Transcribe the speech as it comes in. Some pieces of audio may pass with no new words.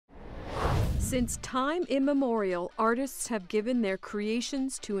Since time immemorial, artists have given their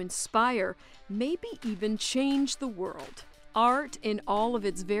creations to inspire, maybe even change the world. Art, in all of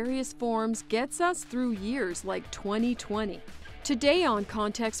its various forms, gets us through years like 2020. Today on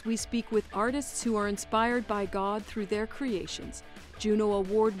Context, we speak with artists who are inspired by God through their creations. Juno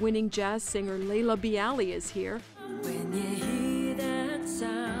Award-winning jazz singer Laila Biali is here. When you hear that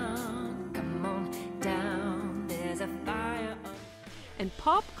sound, come on down, there's a fire. And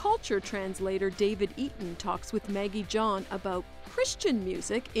pop culture translator David Eaton talks with Maggie John about Christian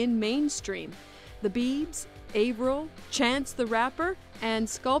music in mainstream. The Beebs, Avril, Chance the Rapper, and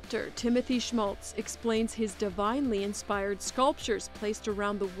sculptor Timothy Schmaltz explains his divinely inspired sculptures placed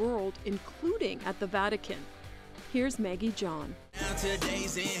around the world, including at the Vatican. Here's Maggie John. Down to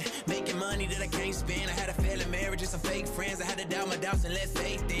days in, making money that I can't spend. I had a failing marriage and some fake friends. I had to doubt my doubts and let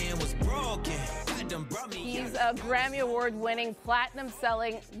faith in was broken. God done brought me. He's a Grammy Award-winning,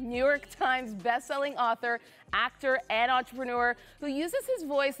 platinum-selling, New York Times best-selling author, actor, and entrepreneur who uses his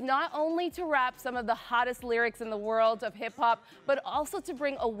voice not only to rap some of the hottest lyrics in the world of hip-hop, but also to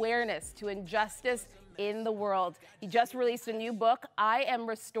bring awareness to injustice in the world. He just released a new book, I Am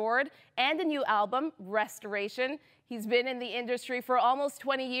Restored, and a new album, Restoration. He's been in the industry for almost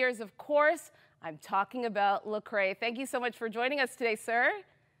 20 years, of course. I'm talking about Lecrae. Thank you so much for joining us today, sir.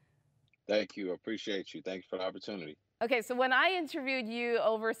 Thank you. I appreciate you. Thank you for the opportunity. Okay, so when I interviewed you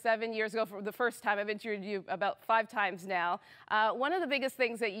over 7 years ago, for the first time, I've interviewed you about 5 times now. One of the biggest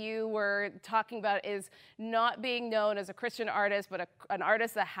things that you were talking about is not being known as a Christian artist, but an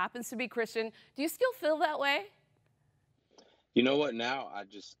artist that happens to be Christian. Do you still feel that way? You know what? Now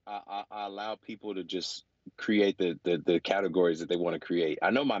I allow people to just create the categories that they want to create. I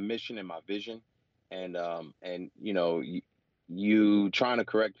know my mission and my vision, and you know, you trying to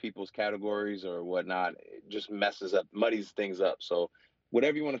correct people's categories or whatnot, it just muddies things up. So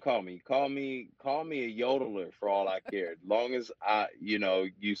whatever you want to call me a yodeler for all I care. As long as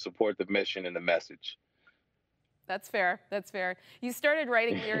you support the mission and the message. That's fair. That's fair. You started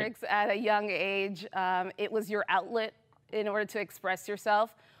writing lyrics at a young age. It was your outlet in order to express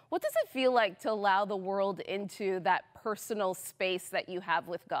yourself. What does it feel like to allow the world into that personal space that you have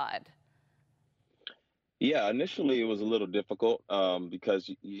with God? Yeah, initially it was a little difficult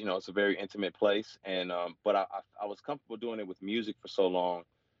because it's a very intimate place, and but I was comfortable doing it with music for so long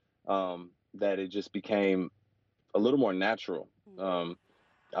that it just became a little more natural.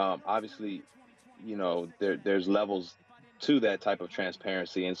 Obviously, there's levels to that type of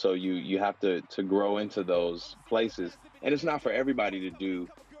transparency, and so you have to grow into those places, and it's not for everybody to do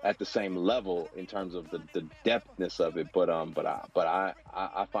at the same level in terms of the depthness of it, but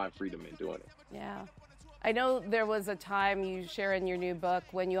I find freedom in doing it. Yeah. I know there was a time you share in your new book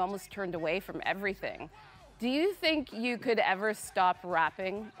when you almost turned away from everything. Do you think you could ever stop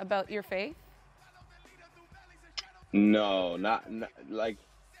rapping about your faith? No, not like,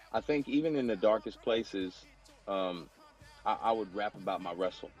 I think even in the darkest places, I would rap about my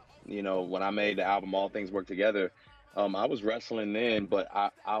wrestle. When I made the album All Things Work Together, I was wrestling then, but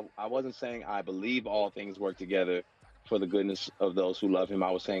I wasn't saying I believe all things work together for the goodness of those who love him. I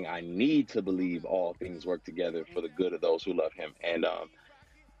was saying I need to believe all things work together for the good of those who love him.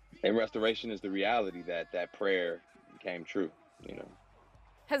 And restoration is the reality that prayer came true,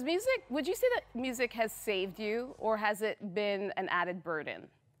 Would you say that music has saved you, or has it been an added burden?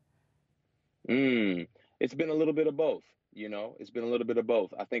 It's been a little bit of both, it's been a little bit of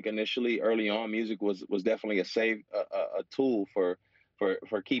both. I think initially, early on, music was definitely a tool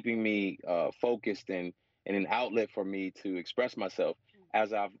for keeping me focused and an outlet for me to express myself.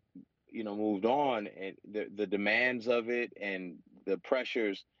 As I've moved on, and the demands of it and the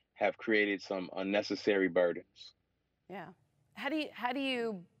pressures have created some unnecessary burdens. Yeah. How do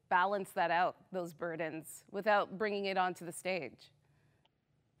you balance that out, those burdens, without bringing it onto the stage?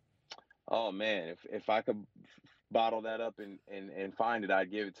 Oh man, if I could bottle that up and find it,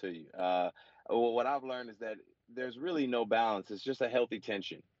 I'd give it to you. What I've learned is that there's really no balance. It's just a healthy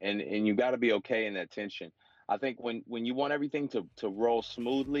tension, and you got to be okay in that tension. I think when you want everything to roll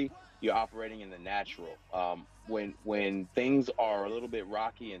smoothly, you're operating in the natural. When things are a little bit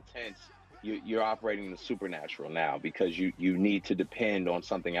rocky and tense, you're operating in the supernatural now, because you need to depend on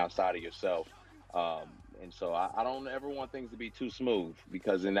something outside of yourself. And so I don't ever want things to be too smooth,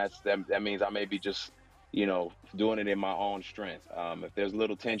 because then that means I may be just doing it in my own strength. If there's a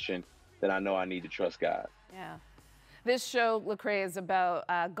little tension, then I know I need to trust God. Yeah. This show, Lecrae, is about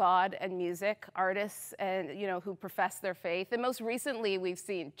God and music, artists, and who profess their faith. And most recently, we've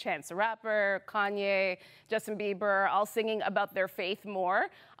seen Chance the Rapper, Kanye, Justin Bieber, all singing about their faith more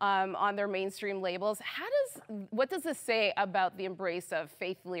on their mainstream labels. What does this say about the embrace of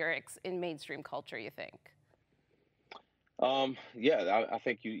faith lyrics in mainstream culture, you think? Yeah, I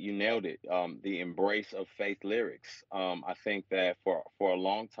think you nailed it. The embrace of faith lyrics. I think that for a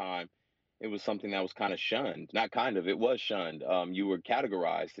long time, it was something that was kind of shunned. Not kind of, it was shunned. You were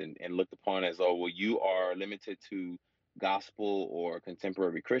categorized and looked upon as, oh, well, you are limited to gospel or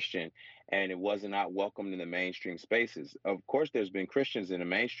contemporary Christian, and it was not welcomed in the mainstream spaces. Of course, there's been Christians in the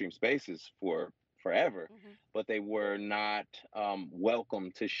mainstream spaces for forever, but they were not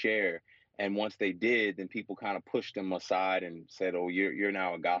welcome to share. And once they did, then people kind of pushed them aside and said, "Oh, you're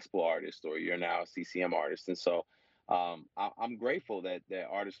now a gospel artist, or you're now a CCM artist." And so, I'm grateful that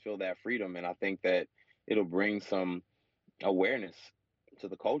artists feel that freedom, and I think that it'll bring some awareness to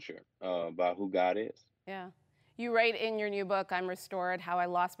the culture about who God is. Yeah. You write in your new book, I'm Restored, How I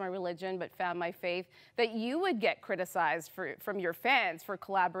Lost My Religion But Found My Faith, that you would get criticized from your fans for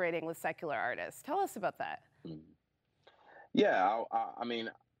collaborating with secular artists. Tell us about that. Yeah, I mean,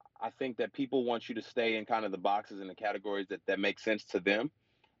 I think that people want you to stay in kind of the boxes and the categories that make sense to them,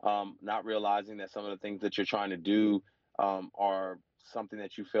 not realizing that some of the things that you're trying to do are something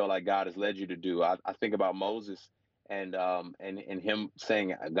that you feel like God has led you to do. I think about Moses and him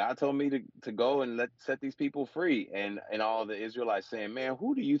saying, God told me to go and set these people free, and all the Israelites saying, man,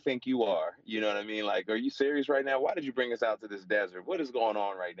 who do you think you are? You know what I mean? Like, are you serious right now? Why did you bring us out to this desert? What is going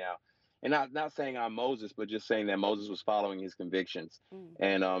on right now? And not saying I'm Moses, but just saying that Moses was following his convictions.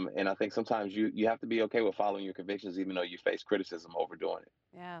 And I think sometimes you have to be okay with following your convictions, even though you face criticism over doing it.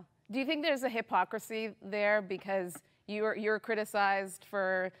 Yeah. Do you think there's a hypocrisy there because you're criticized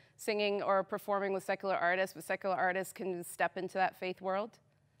for singing or performing with secular artists, but secular artists can step into that faith world?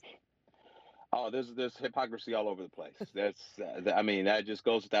 Oh, there's hypocrisy all over the place. I mean, that just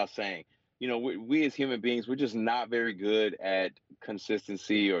goes without saying. You know, we as human beings, we're just not very good at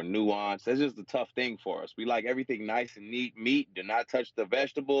consistency or nuance. That's just a tough thing for us. We like everything nice and neat. Meat, do not touch the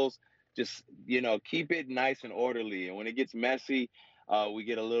vegetables. Just, keep it nice and orderly. And when it gets messy, we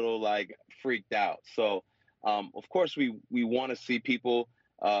get a little like freaked out. So, of course, we want to see people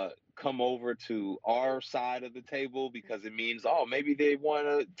come over to our side of the table because it means, oh, maybe they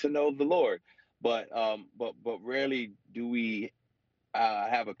want to know the Lord. But rarely do we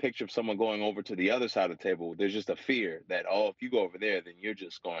have a picture of someone going over to the other side of the table. There's just a fear that, oh, if you go over there, then you're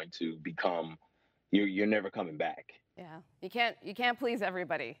just going to become, you're never coming back. Yeah, you can't please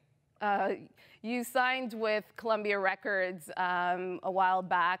everybody. You signed with Columbia Records a while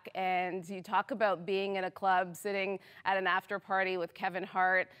back, and you talk about being in a club, sitting at an after party with Kevin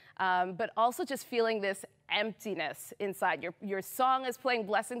Hart, but also just feeling this emptiness inside. Your song is playing,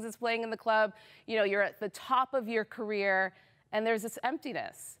 Blessings is playing in the club. You're at the top of your career, and there's this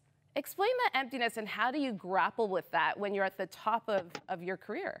emptiness. Explain that emptiness, and how do you grapple with that when you're at the top of your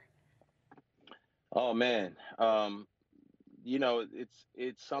career? Oh, man.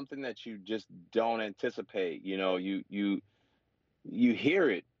 It's something that you just don't anticipate. You hear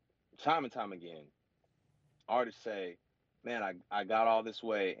it time and time again. Artists say, man, I got all this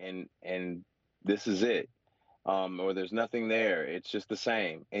way and this is it. Or there's nothing there. It's just the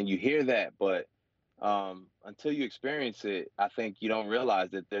same. And you hear that, but until you experience it, I think you don't realize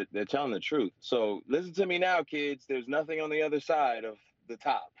that they're telling the truth. So listen to me now, kids. There's nothing on the other side of the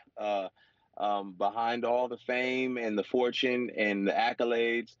top. Behind all the fame and the fortune and the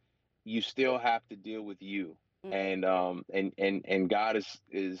accolades, you still have to deal with you. And God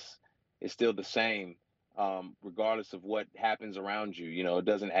is still the same, regardless of what happens around you. It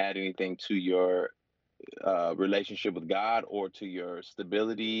doesn't add anything to your relationship with God or to your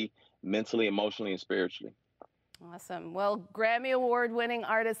stability mentally, emotionally, and spiritually. Awesome. Well, Grammy Award-winning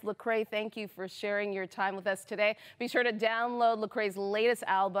artist Lecrae, thank you for sharing your time with us today. Be sure to download Lecrae's latest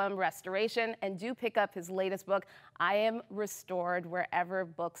album, Restoration, and do pick up his latest book, I Am Restored, wherever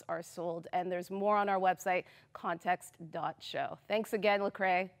books are sold. And there's more on our website, context.show. Thanks again,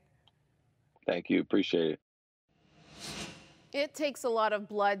 Lecrae. Thank you. Appreciate it. It takes a lot of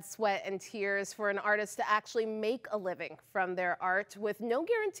blood, sweat, and tears for an artist to actually make a living from their art with no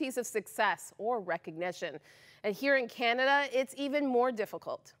guarantees of success or recognition. And here in Canada, it's even more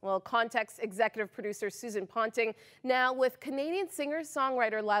difficult. Well, Context executive producer Susan Ponting now with Canadian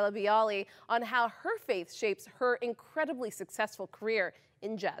singer-songwriter Laila Biali on how her faith shapes her incredibly successful career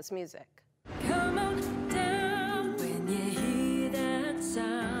in jazz music. Come on down when you hear that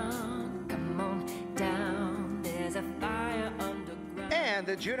sound. Come on down, there's a fire underground. And And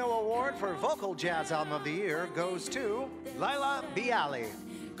the Juno Award for Vocal Jazz Album of the Year goes to Laila Biali.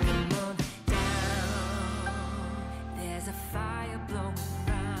 Come on down, there's a fire blowing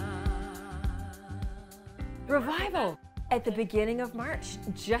round. Revival at the beginning of March,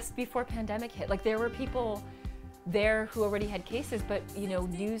 just before pandemic hit. Like, there were people there who already had cases, but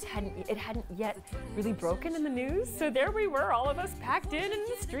news hadn't yet really broken in the news. So there we were, all of us packed in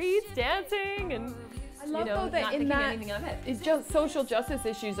the streets, dancing, and I love though that not in thinking that anything of it. it's just social justice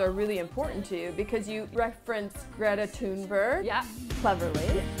issues are really important to you because you reference Greta Thunberg Yeah.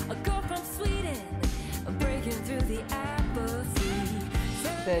 cleverly. A girl from Sweden, breaking through the apathy.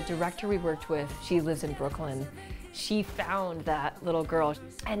 The director we worked with, she lives in Brooklyn. She found that little girl.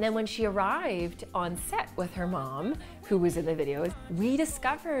 And then when she arrived on set with her mom, who was in the videos, we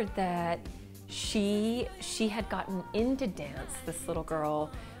discovered that she had gotten into dance, this little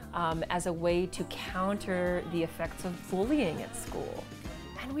girl, as a way to counter the effects of bullying at school.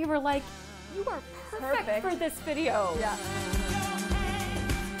 And we were like, you are perfect for this video. Yeah.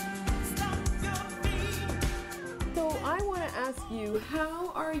 So I want to ask you,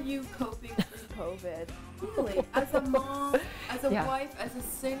 how are you coping through COVID? Really, as a mom, as a Yeah. wife, as a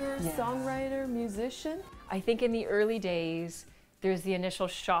singer, Yeah. songwriter, musician? I think in the early days, there's the initial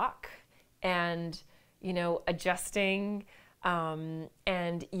shock and, adjusting,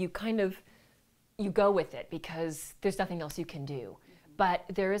 and you go with it because there's nothing else you can do. But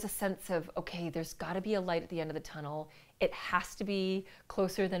there is a sense of, okay, there's got to be a light at the end of the tunnel. It has to be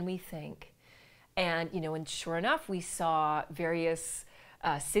closer than we think. And, and sure enough, we saw various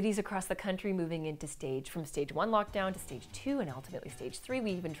cities across the country moving into from stage 1 lockdown to stage 2 and ultimately stage 3.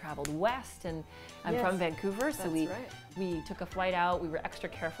 We even traveled west, and I'm Yes, from Vancouver, so that's right. we took a flight out. We were extra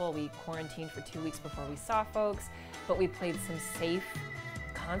careful. We quarantined for 2 weeks before we saw folks, but we played some safe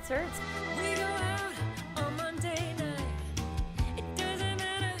concerts. We go out on Monday night. It doesn't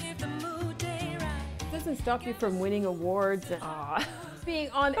matter if the mood ain't right. It doesn't stop you from winning awards and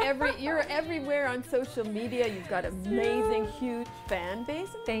being on you're everywhere on social media. You've got an amazing, huge fan base.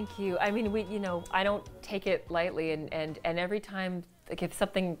 Thank you. I mean, I don't take it lightly, and every time, like, if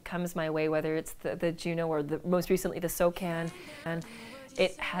something comes my way, whether it's the Juno or most recently the SOCAN, and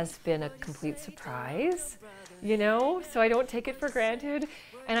it has been a complete surprise, so I don't take it for granted.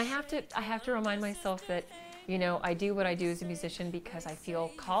 And I have to remind myself that, I do what I do as a musician because I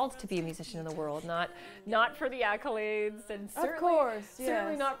feel called to be a musician in the world, not for the accolades, and certainly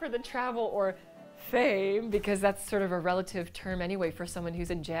yes. not for the travel or fame, because that's sort of a relative term anyway for someone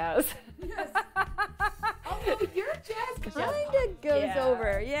who's in jazz. Yes. Although your jazz kind of goes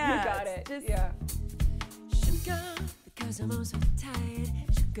over. Yeah. You got it. Just, Yeah. Sugar, because I'm also tired.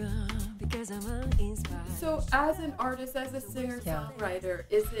 Sugar, because I'm uninspired. So as an artist, as a singer-songwriter,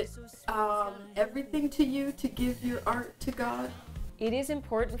 is it everything to you to give your art to God? It is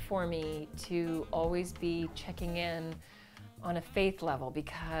important for me to always be checking in on a faith level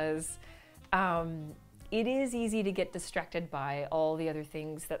because it is easy to get distracted by all the other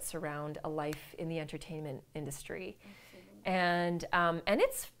things that surround a life in the entertainment industry. And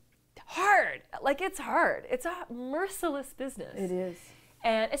it's hard. Like, it's hard. It's a merciless business. It is.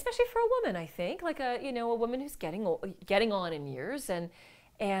 And especially for a woman, I think, like a woman who's getting on in years, and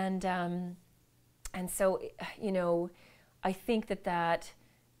so I think that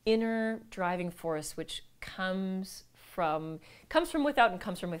inner driving force, which comes from without and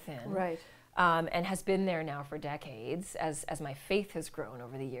comes from within, Right. And has been there now for decades, as my faith has grown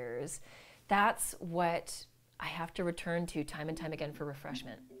over the years. That's what I have to return to time and time again for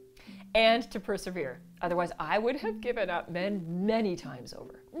refreshment. And to persevere. Otherwise, I would have given up many times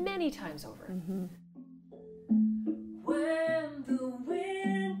over. Many times over. Mm-hmm. When the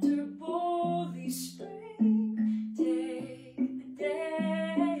winter boldly spring, take the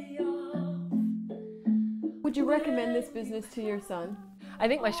day off. Would you recommend this business to your son? I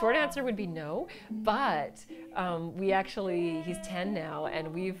think my short answer would be no, but he's 10 now,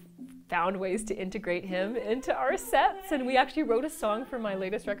 and we've found ways to integrate him into our sets, and we actually wrote a song for my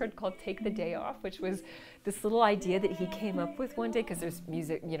latest record called Take the Day Off, which was this little idea that he came up with one day because there's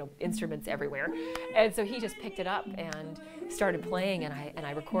music, instruments everywhere, and so he just picked it up and started playing, and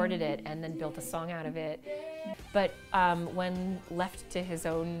I recorded it and then built a song out of it. But when left to his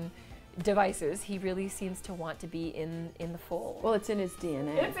own devices, he really seems to want to be in the fold. Well, it's in his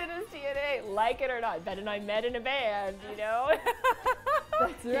DNA. It's in his DNA, like it or not. Ben and I met in a band,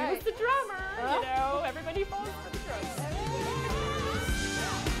 That's right. He was the drummer, Everybody falls for the drummer.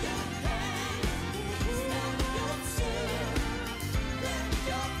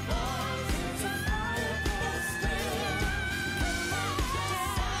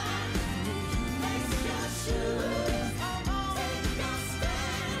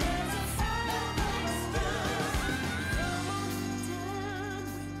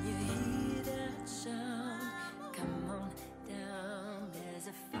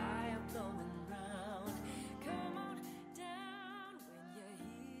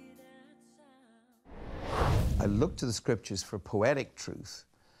 I look to the scriptures for poetic truth,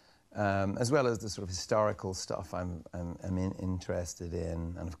 as well as the sort of historical stuff interested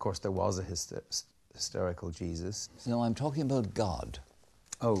in. And of course, there was a historical Jesus. No, I'm talking about God.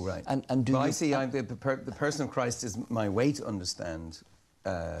 Oh, right. And do well, you... I see the person of Christ is my way to understand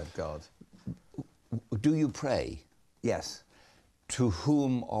God. Do you pray? Yes. To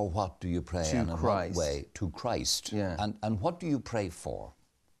whom or what do you pray? To and Christ. In what way? To Christ. Yeah. And what do you pray for?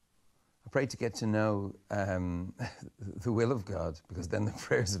 I pray to get to know the will of God, because then the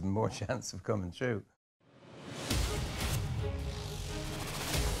prayers have more chance of coming true.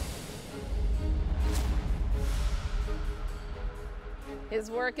 His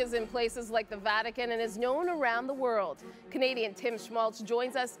work is in places like the Vatican and is known around the world. Canadian Tim Schmaltz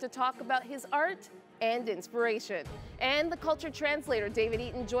joins us to talk about his art and inspiration. And the culture translator David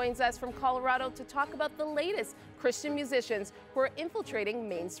Eaton joins us from Colorado to talk about the latest Christian musicians who are infiltrating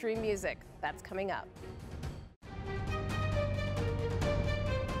mainstream music. That's coming up.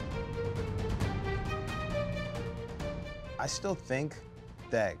 I still think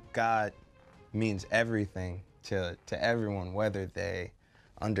that God means everything to everyone, whether they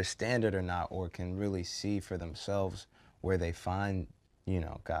understand it or not, or can really see for themselves where they find,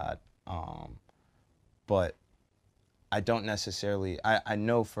 God. But I don't necessarily, I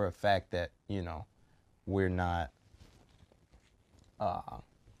know for a fact that, we're not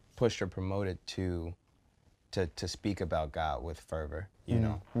pushed or promoted to speak about God with fervor,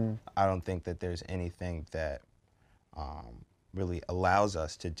 I don't think that there's anything that really allows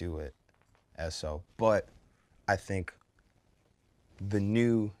us to do it as so. But I think the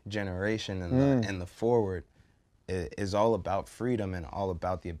new generation and the forward is all about freedom and all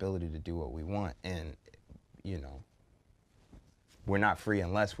about the ability to do what we want. And, we're not free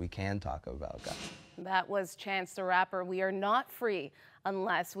unless we can talk about God. That was Chance the Rapper. We are not free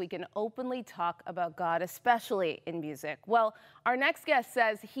unless we can openly talk about God, especially in music. Well, our next guest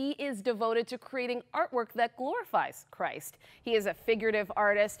says he is devoted to creating artwork that glorifies Christ. He is a figurative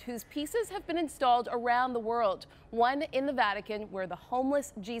artist whose pieces have been installed around the world, one in the Vatican where the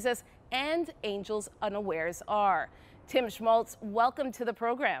homeless Jesus and angels unawares are. Tim Schmaltz, welcome to the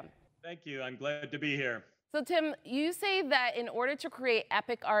program. Thank you. I'm glad to be here. So Tim, you say that in order to create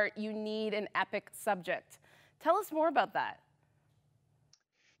epic art, you need an epic subject. Tell us more about that.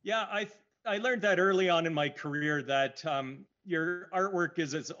 Yeah, I learned that early on in my career that your artwork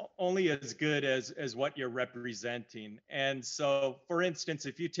is only as good as what you're representing. And so, for instance,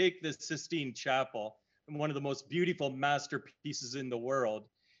 if you take the Sistine Chapel, one of the most beautiful masterpieces in the world,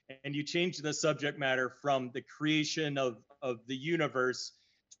 and you change the subject matter from the creation of the universe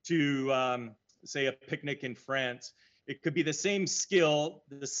to say a picnic in France, it could be the same skill,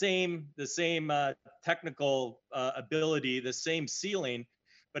 the same technical ability, the same ceiling,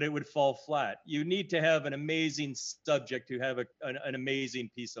 but it would fall flat. You need to have an amazing subject to have an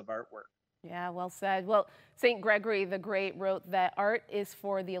amazing piece of artwork. Yeah, well said. Well, St. Gregory the Great wrote that art is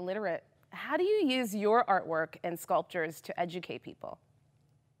for the illiterate. How do you use your artwork and sculptures to educate people?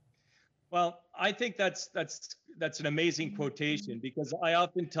 Well, I think that's an amazing quotation, because I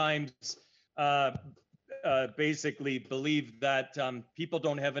oftentimes basically believe that people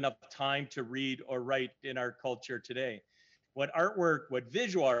don't have enough time to read or write in our culture today. What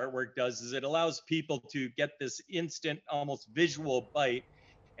visual artwork does is it allows people to get this instant, almost visual bite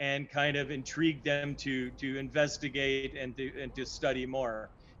and kind of intrigue them to investigate and to study more.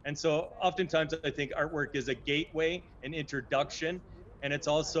 And so oftentimes I think artwork is a gateway, an introduction, and it's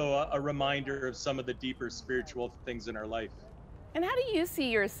also a reminder of some of the deeper spiritual things in our life. And how do you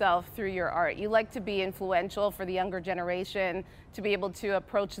see yourself through your art? You like to be influential for the younger generation, to be able to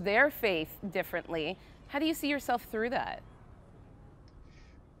approach their faith differently. How do you see yourself through that?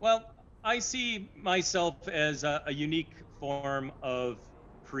 Well, I see myself as a unique form of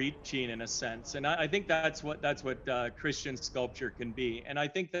preaching, in a sense, and I think that's what Christian sculpture can be. And I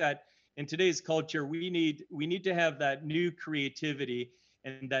think that in today's culture, we need to have that new creativity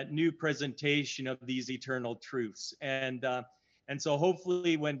and that new presentation of these eternal truths. And so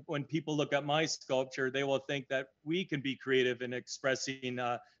hopefully when people look at my sculpture, they will think that we can be creative in expressing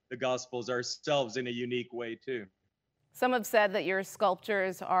the Gospels ourselves in a unique way too. Some have said that your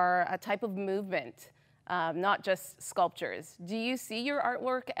sculptures are a type of movement, not just sculptures. Do you see your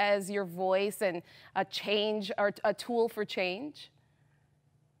artwork as your voice and a change, or a tool for change?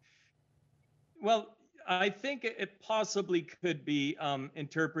 Well, I think it possibly could be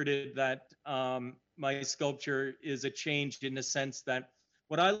interpreted that my sculpture is a change, in the sense that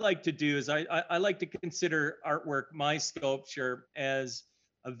what I like to do is I like to consider artwork, my sculpture, as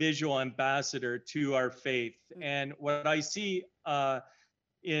a visual ambassador to our faith. And what I see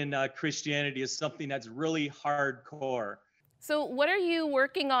in Christianity is something that's really hardcore. So what are you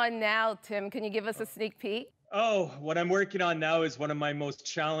working on now, Tim? Can you give us a sneak peek? Oh, what I'm working on now is one of my most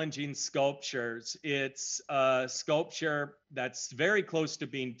challenging sculptures. It's a sculpture that's very close to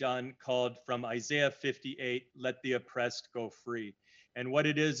being done called From Isaiah 58, Let the Oppressed Go Free. And what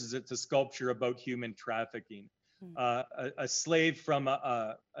it is it's a sculpture about human trafficking. A slave from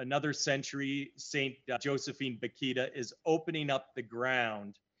another century, Saint Josephine Bakhita, is opening up the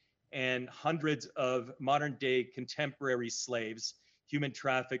ground, and hundreds of modern day contemporary slaves, human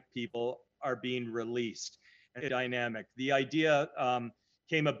trafficked people, are being released. Dynamic. The idea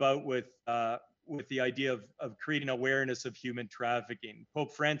came about with the idea of creating awareness of human trafficking.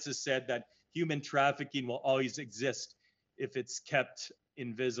 Pope Francis said that human trafficking will always exist if it's kept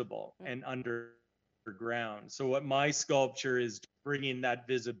invisible and underground. So what my sculpture is bringing that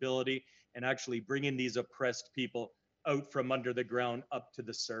visibility and actually bringing these oppressed people out from under the ground up to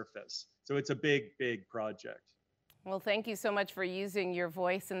the surface. So it's a big, big project. Well, thank you so much for using your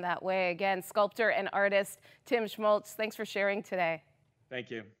voice in that way. Again, sculptor and artist Tim Schmaltz, thanks for sharing today. Thank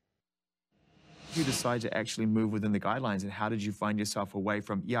you. You decided to actually move within the guidelines, and how did you find yourself away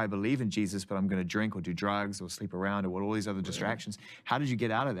from, yeah, I believe in Jesus, but I'm going to drink or do drugs or sleep around or all these other distractions? How did you get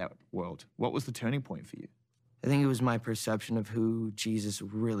out of that world? What was the turning point for you? I think it was my perception of who Jesus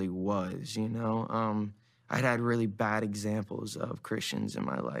really was, you know? I'd had really bad examples of Christians in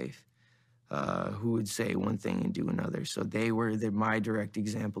my life. Who would say one thing and do another. So they were my direct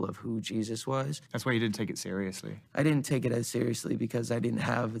example of who Jesus was. That's why you didn't take it seriously. I didn't take it as seriously because I didn't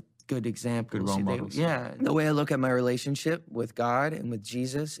have good examples. Good role models. Yeah. The way I look at my relationship with God and with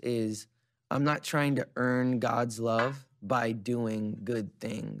Jesus is I'm not trying to earn God's love by doing good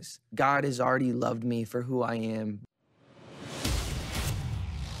things. God has already loved me for who I am.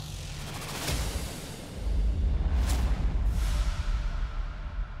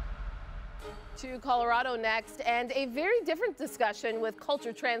 To Colorado next, and a very different discussion with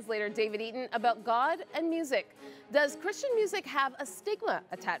culture translator David Eaton about God and music. Does Christian music have a stigma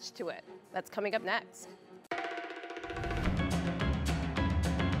attached to it? That's coming up next.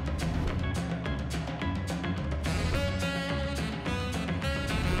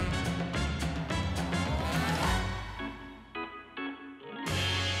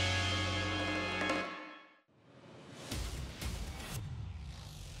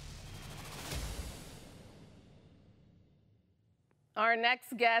 Our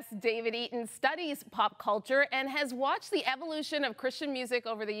next guest, David Eaton, studies pop culture and has watched the evolution of Christian music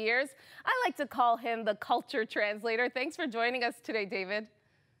over the years. I like to call him the culture translator. Thanks for joining us today, David.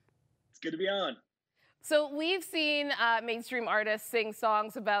 It's good to be on. So we've seen mainstream artists sing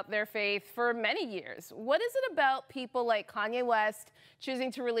songs about their faith for many years. What is it about people like Kanye West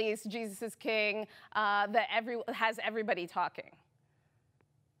choosing to release Jesus is King that has everybody talking?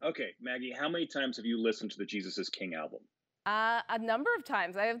 Okay, Maggie, how many times have you listened to the Jesus is King album? A number of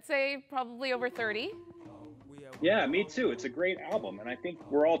times. I would say probably over 30. Yeah, me too. It's a great album, and I think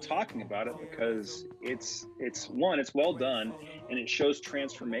we're all talking about it because it's well done, and it shows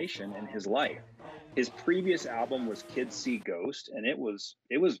transformation in his life. His previous album was Kids See Ghost, and it was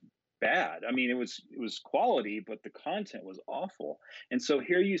bad. I mean, it was quality, but the content was awful. And so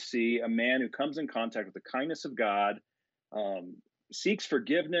here you see a man who comes in contact with the kindness of God, seeks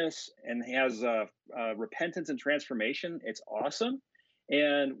forgiveness, and has repentance and transformation. It's awesome.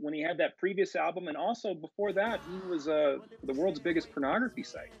 And when he had that previous album, and also before that, he was the world's biggest pornography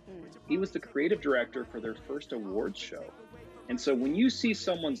site. He was the creative director for their first awards show. And so when you see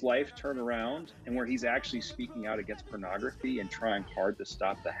someone's life turn around and where he's actually speaking out against pornography and trying hard to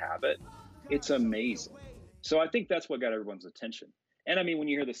stop the habit, it's amazing. So I think that's what got everyone's attention. And I mean, when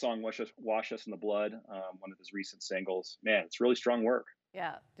you hear the song Wash Us in the Blood, one of his recent singles, man, it's really strong work.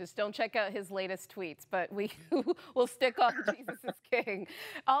 Yeah, just don't check out his latest tweets, but we'll stick on Jesus is King.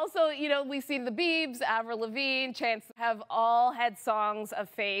 Also, you know, we've seen the Biebs, Avril Lavigne, Chance have all had songs of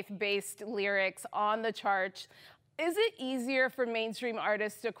faith-based lyrics on the charts. Is it easier for mainstream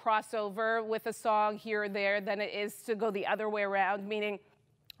artists to cross over with a song here or there than it is to go the other way around, meaning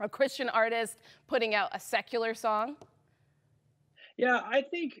a Christian artist putting out a secular song? Yeah, I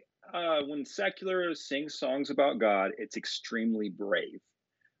think when secularists sing songs about God, it's extremely brave.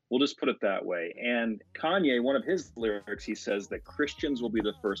 We'll just put it that way. And Kanye, one of his lyrics, he says that Christians will be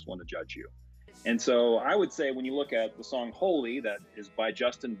the first one to judge you. And so I would say when you look at the song Holy, that is by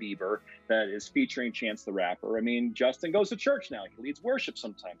Justin Bieber, that is featuring Chance the Rapper, I mean, Justin goes to church now. He leads worship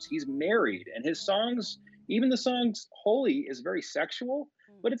sometimes. He's married. And his songs, even the songs Holy, is very sexual,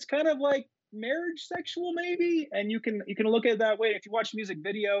 but it's kind of like marriage sexual maybe. And you can look at it that way. If you watch the music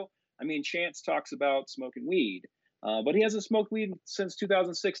video, I mean, Chance talks about smoking weed. but he hasn't smoked weed since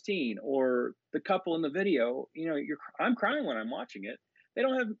 2016. Or the couple in the video, you know, I'm crying when I'm watching it. They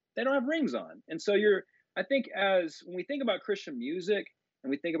don't have rings on. And so I think when we think about Christian music and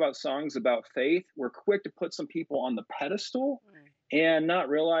we think about songs about faith, we're quick to put some people on the pedestal and not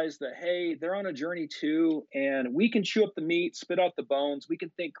realize that, hey, they're on a journey too, and we can chew up the meat, spit out the bones. We can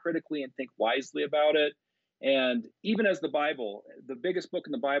think critically and think wisely about it. And even as the Bible, the biggest book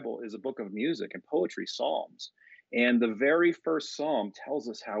in the Bible is a book of music and poetry, Psalms. And the very first Psalm tells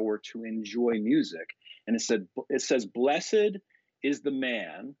us how we're to enjoy music. And it says, blessed is the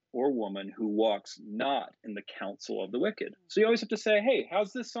man or woman who walks not in the counsel of the wicked. So you always have to say, hey,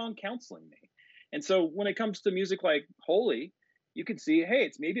 how's this song counseling me? And so when it comes to music like Holy, you can see,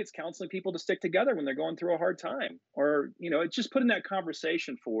 hey, maybe it's counseling people to stick together when they're going through a hard time, or, you know, it's just putting that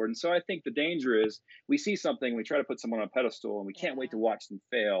conversation forward. And so I think the danger is we see something, we try to put someone on a pedestal, and we can't wait to watch them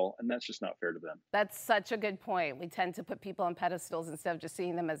fail, and that's just not fair to them. That's such a good point. We tend to put people on pedestals instead of just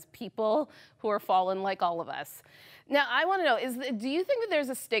seeing them as people who are fallen like all of us. Now, I want to know, do you think that there's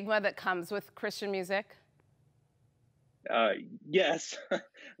a stigma that comes with Christian music? Yes,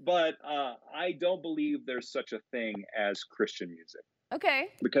 but I don't believe there's such a thing as Christian music. Okay.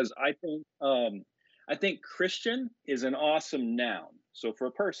 Because I think Christian is an awesome noun, so for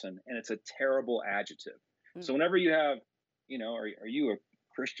a person, and it's a terrible adjective. So whenever you have, you know, are you a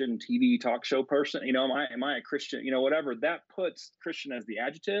Christian TV talk show person? You know, am I a Christian? You know, whatever, that puts Christian as the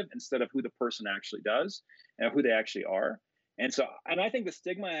adjective instead of who the person actually does and who they actually are. And I think the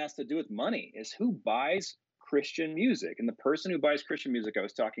stigma has to do with money. Is who buys Christian music. And the person who buys Christian music, I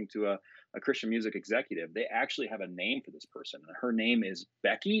was talking to a Christian music executive, they actually have a name for this person. And her name is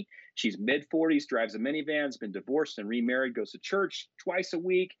Becky. She's mid-40s, drives a minivan, has been divorced and remarried, goes to church twice a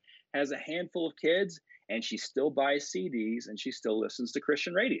week, has a handful of kids, and she still buys CDs and she still listens to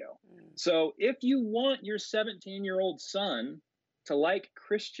Christian radio. So if you want your 17-year-old son to like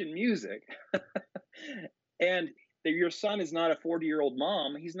Christian music and your son is not a 40-year-old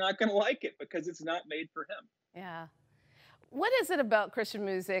mom, he's not going to like it because it's not made for him. Yeah. What is it about Christian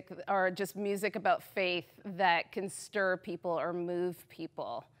music or just music about faith that can stir people or move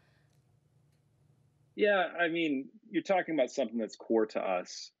people? Yeah, I mean, you're talking about something that's core to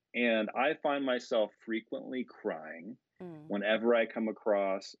us. And I find myself frequently crying whenever I come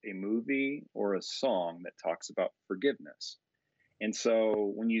across a movie or a song that talks about forgiveness. And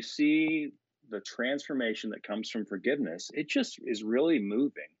so when you see the transformation that comes from forgiveness, it just is really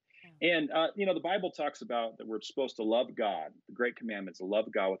moving. And, you know, the Bible talks about that we're supposed to love God. The great commandment is to love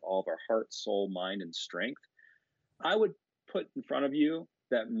God with all of our heart, soul, mind, and strength. I would put in front of you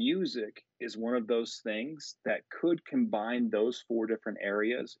that music is one of those things that could combine those 4 different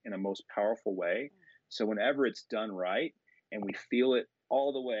areas in a most powerful way. So whenever it's done right and we feel it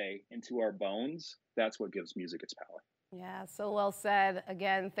all the way into our bones, that's what gives music its power. Yeah, so well said.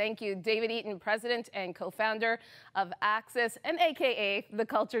 Again, thank you, David Eaton, president and co-founder of Axis, and AKA The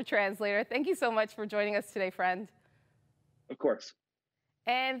Culture Translator. Thank you so much for joining us today, friend. Of course.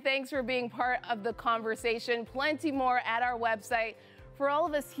 And thanks for being part of the conversation. Plenty more at our website. For all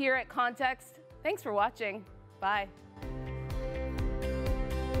of us here at Context, thanks for watching. Bye.